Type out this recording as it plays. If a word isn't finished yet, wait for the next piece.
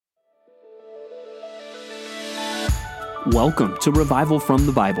Welcome to Revival from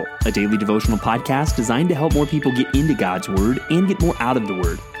the Bible, a daily devotional podcast designed to help more people get into God's Word and get more out of the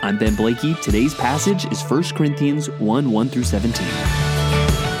Word. I'm Ben Blakey. Today's passage is 1 Corinthians 1:1-17.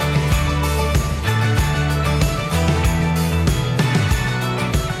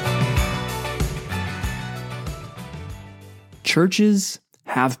 Churches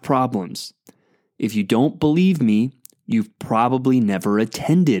have problems. If you don't believe me, you've probably never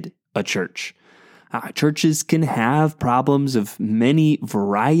attended a church. Churches can have problems of many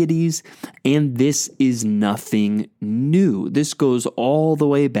varieties, and this is nothing new. This goes all the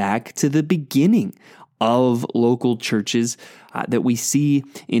way back to the beginning of local churches that we see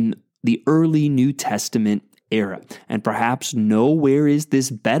in the early New Testament era. And perhaps nowhere is this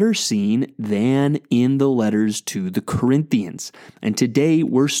better seen than in the letters to the Corinthians. And today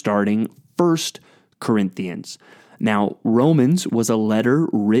we're starting 1 Corinthians. Now, Romans was a letter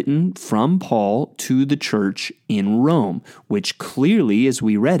written from Paul to the church in Rome, which clearly, as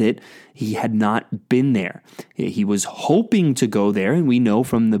we read it, he had not been there. He was hoping to go there, and we know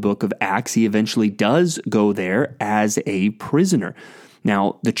from the book of Acts, he eventually does go there as a prisoner.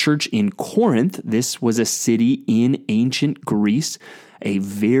 Now, the church in Corinth, this was a city in ancient Greece, a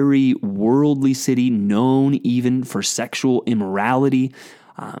very worldly city known even for sexual immorality.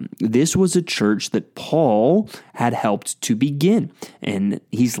 This was a church that Paul had helped to begin, and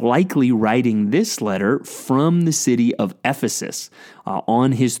he's likely writing this letter from the city of Ephesus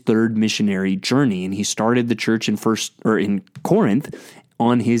on his third missionary journey, and he started the church in Corinth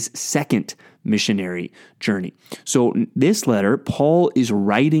on his second missionary journey. So this letter, Paul is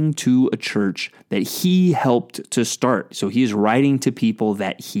writing to a church that he helped to start. So he is writing to people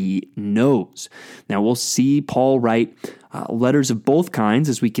that he knows. Now we'll see Paul write letters of both kinds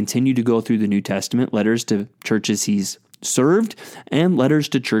as we continue to go through the New Testament, letters to churches he's served and letters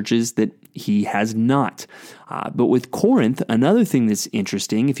to churches that he has not. But with Corinth, another thing that's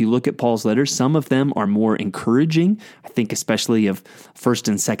interesting, if you look at Paul's letters, some of them are more encouraging. I think especially of 1st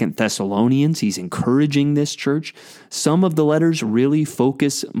and 2nd Thessalonians, he's encouraging this church. Some of the letters really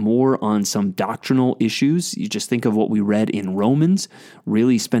focus more on some doctrinal issues. You just think of what we read in Romans,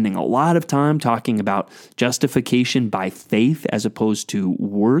 really spending a lot of time talking about justification by faith as opposed to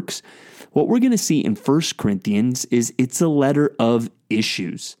works. What we're going to see in 1 Corinthians is it's a letter of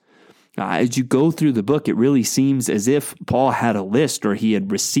issues. As you go through the book, it really seems as if Paul had a list or he had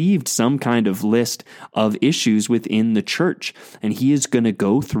received some kind of list of issues within the church, and he is going to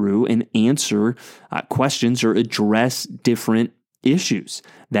go through and answer questions or address different issues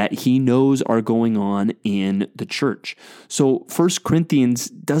that he knows are going on in the church. So 1 Corinthians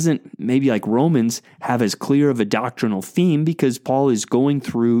doesn't, maybe like Romans, have as clear of a doctrinal theme because Paul is going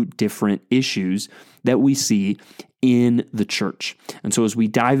through different issues that we see in the church. And so as we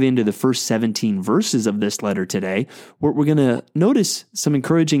dive into the first 17 verses of this letter today, we're going to notice some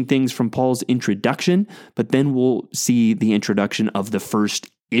encouraging things from Paul's introduction, but then we'll see the introduction of the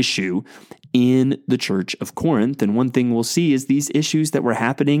first issue in the church of Corinth. And one thing we'll see is these issues that were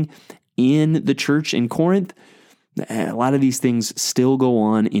happening in the church in Corinth, a lot of these things still go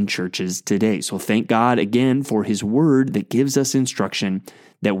on in churches today. So thank God again for his word that gives us instruction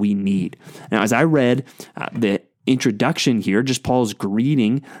that we need. Now, as I read the introduction here, just Paul's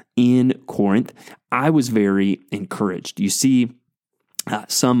greeting in Corinth, I was very encouraged. You see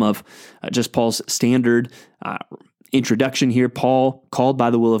some of just Paul's standard introduction here. Paul, called by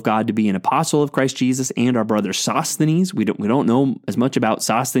the will of God to be an apostle of Christ Jesus, and our brother Sosthenes. We don't know as much about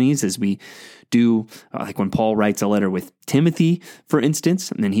Sosthenes as we do, like when Paul writes a letter with Timothy, for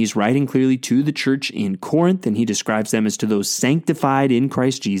instance, and then he's writing clearly to the church in Corinth, and he describes them as to those sanctified in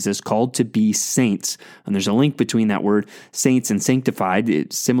Christ Jesus, called to be saints. And there's a link between that word saints and sanctified,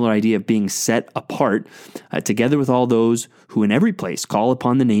 it's a similar idea of being set apart, together with all those who in every place call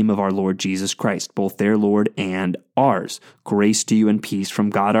upon the name of our Lord Jesus Christ, both their Lord and ours. Grace to you and peace from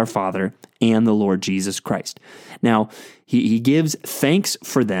God our Father and the Lord Jesus Christ. Now, he gives thanks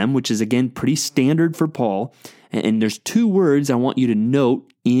for them, which is again pretty standard for Paul. And there's two words I want you to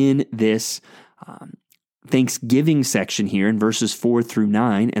note in this Thanksgiving section here in verses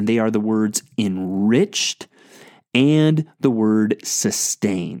 4-9, and they are the words enriched and the word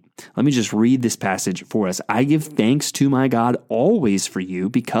sustain. Let me just read this passage for us. I give thanks to my God always for you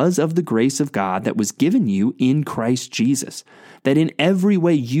because of the grace of God that was given you in Christ Jesus, that in every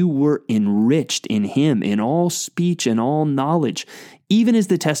way you were enriched in him, in all speech and all knowledge, even as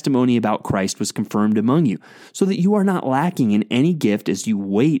the testimony about Christ was confirmed among you, so that you are not lacking in any gift as you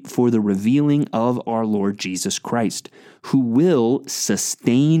wait for the revealing of our Lord Jesus Christ, who will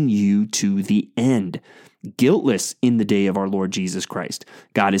sustain you to the end, guiltless in the day of our Lord Jesus Christ.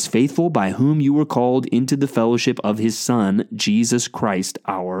 God is faithful, by whom you were called into the fellowship of his Son, Jesus Christ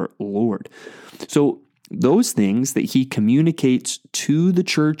our Lord. So those things that he communicates to the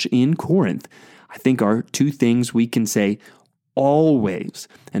church in Corinth, I think are two things we can say always.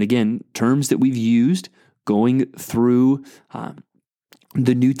 And again, terms that we've used going through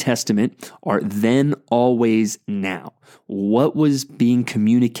the New Testament are then, always, now. What was being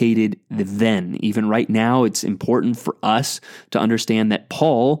communicated then? Even right now, it's important for us to understand that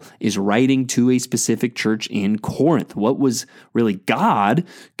Paul is writing to a specific church in Corinth. What was really God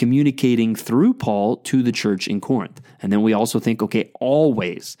communicating through Paul to the church in Corinth? And then we also think, okay,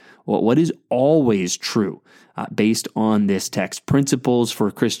 always. Well, what is always true? Based on this text, principles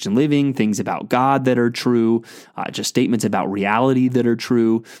for Christian living, things about God that are true, just statements about reality that are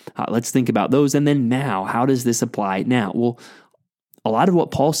true. Let's think about those. And then now, how does this apply now? Well, a lot of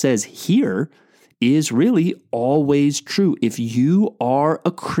what Paul says here is really always true. If you are a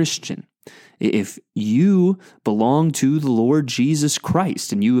Christian, if you belong to the Lord Jesus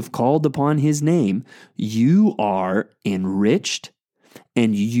Christ and you have called upon his name, you are enriched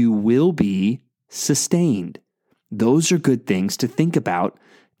and you will be sustained. Those are good things to think about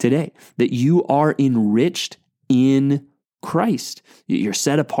today, that you are enriched in Christ. You're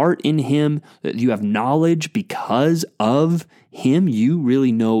set apart in him, that you have knowledge because of him. You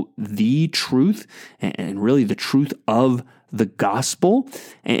really know the truth and really the truth of the gospel,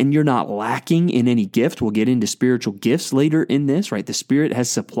 and you're not lacking in any gift. We'll get into spiritual gifts later in this, right? The Spirit has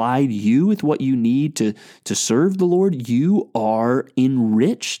supplied you with what you need to serve the Lord. You are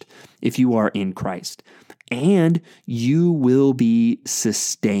enriched if you are in Christ, and you will be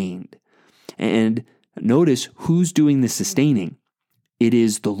sustained. And notice who's doing the sustaining. It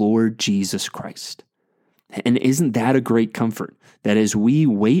is the Lord Jesus Christ. And isn't that a great comfort? That as we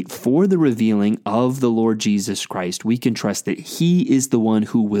wait for the revealing of the Lord Jesus Christ, we can trust that he is the one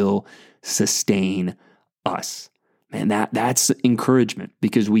who will sustain us. Man, that's encouragement,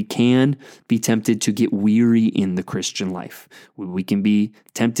 because we can be tempted to get weary in the Christian life. We can be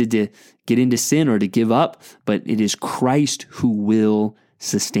tempted to get into sin or to give up, but it is Christ who will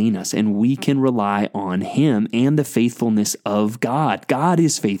sustain us, and we can rely on him and the faithfulness of God. God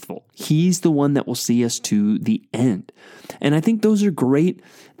is faithful. He's the one that will see us to the end. And I think those are great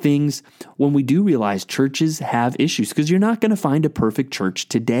things when we do realize churches have issues, because you're not going to find a perfect church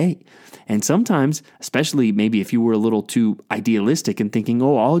today. And sometimes, especially maybe if you were a little too idealistic and thinking,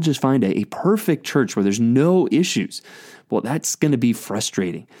 oh, I'll just find a perfect church where there's no issues. Well, that's going to be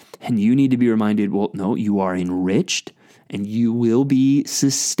frustrating. And you need to be reminded, well, no, you are enriched and you will be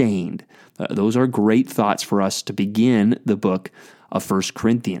sustained. Those are great thoughts for us to begin the book of 1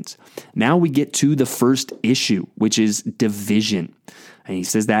 Corinthians. Now we get to the first issue, which is division. And he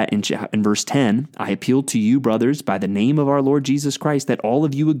says that in verse 10, I appeal to you, brothers, by the name of our Lord Jesus Christ, that all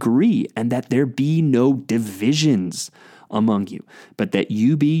of you agree and that there be no divisions among you, but that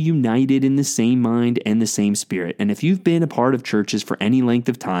you be united in the same mind and the same spirit. And if you've been a part of churches for any length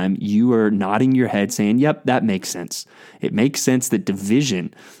of time, you are nodding your head saying, yep, that makes sense. It makes sense that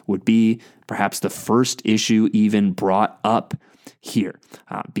division would be perhaps the first issue even brought up here,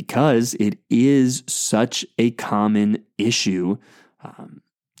 because it is such a common issue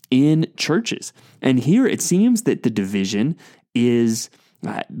in churches. And here it seems that the division is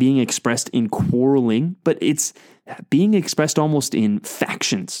being expressed in quarreling, but it's being expressed almost in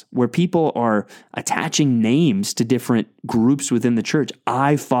factions where people are attaching names to different groups within the church.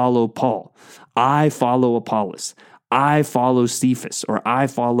 I follow Paul. I follow Apollos. I follow Cephas, or I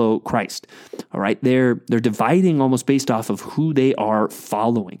follow Christ. All right, they're dividing almost based off of who they are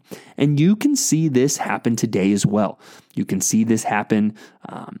following. And you can see this happen today as well. You can see this happen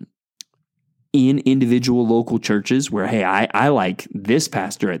in individual local churches where, hey, I like this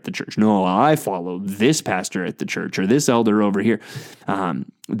pastor at the church. No, I follow this pastor at the church, or this elder over here.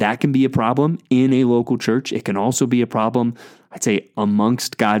 That can be a problem in a local church. It can also be a problem, I'd say,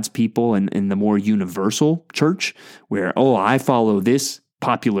 amongst God's people and in the more universal church where, oh, I follow this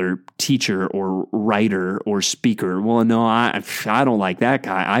popular teacher or writer or speaker. Well, no, I don't like that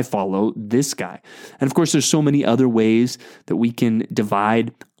guy. I follow this guy. And of course, there's so many other ways that we can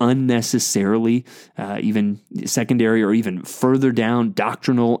divide unnecessarily, even secondary or even further down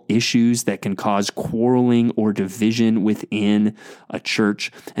doctrinal issues that can cause quarreling or division within a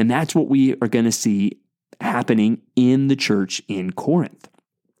church. And that's what we are going to see happening in the church in Corinth.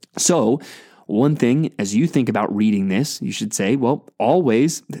 So One thing, as you think about reading this, you should say, well,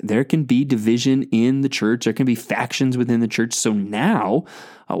 always there can be division in the church. There can be factions within the church. So now,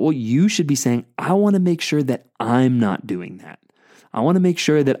 you should be saying, I want to make sure that I'm not doing that. I want to make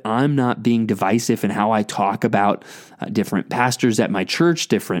sure that I'm not being divisive in how I talk about different pastors at my church,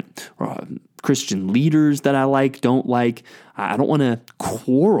 different Christian leaders that I don't like. I don't want to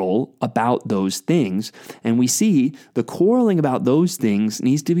quarrel about those things. And we see the quarreling about those things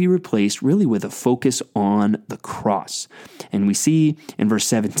needs to be replaced really with a focus on the cross. And we see in verse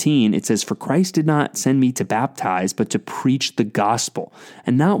 17, it says, "For Christ did not send me to baptize, but to preach the gospel,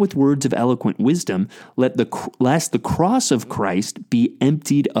 and not with words of eloquent wisdom, lest the cross of Christ be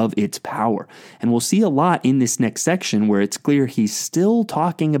emptied of its power." And we'll see a lot in this next section where it's clear he's still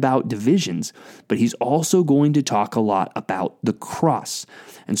talking about divisions, but he's also going to talk a lot about the cross.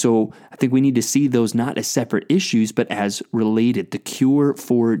 And so I think we need to see those not as separate issues, but as related. The cure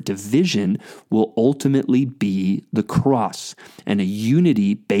for division will ultimately be the cross, and a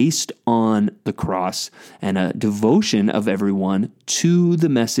unity based on the cross, and a devotion of everyone to the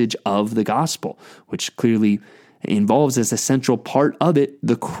message of the gospel, which clearly involves as a central part of it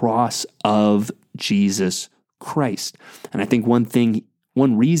the cross of Jesus Christ. And I think one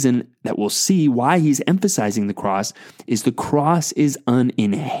reason that we'll see why he's emphasizing the cross is the cross is an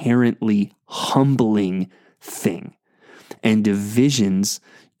inherently humbling thing, and divisions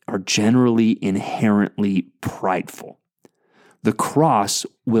are generally inherently prideful. The cross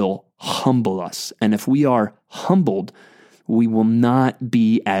will humble us, and if we are humbled, we will not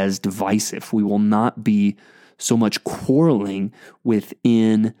be as divisive. We will not be so much quarreling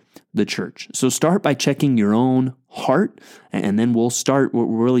within the church. So start by checking your own heart, and then we're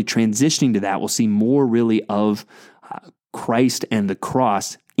really transitioning to that. We'll see more really of Christ and the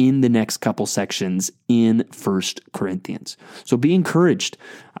cross in the next couple sections in 1 Corinthians. So be encouraged.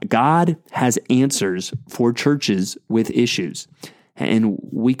 God has answers for churches with issues. And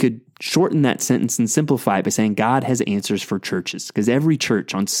we could shorten that sentence and simplify it by saying God has answers for churches, because every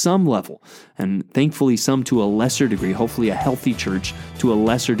church on some level, and thankfully some to a lesser degree, hopefully a healthy church to a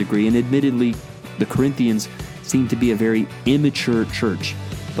lesser degree, and admittedly the Corinthians seem to be a very immature church,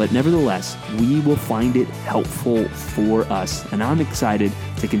 but nevertheless, we will find it helpful for us. And I'm excited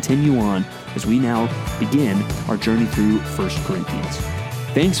to continue on as we now begin our journey through 1 Corinthians.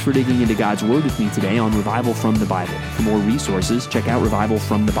 Thanks for digging into God's Word with me today on Revival from the Bible. For more resources, check out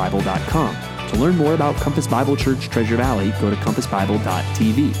revivalfromthebible.com. To learn more about Compass Bible Church Treasure Valley, go to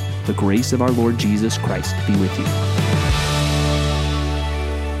compassbible.tv. The grace of our Lord Jesus Christ be with you.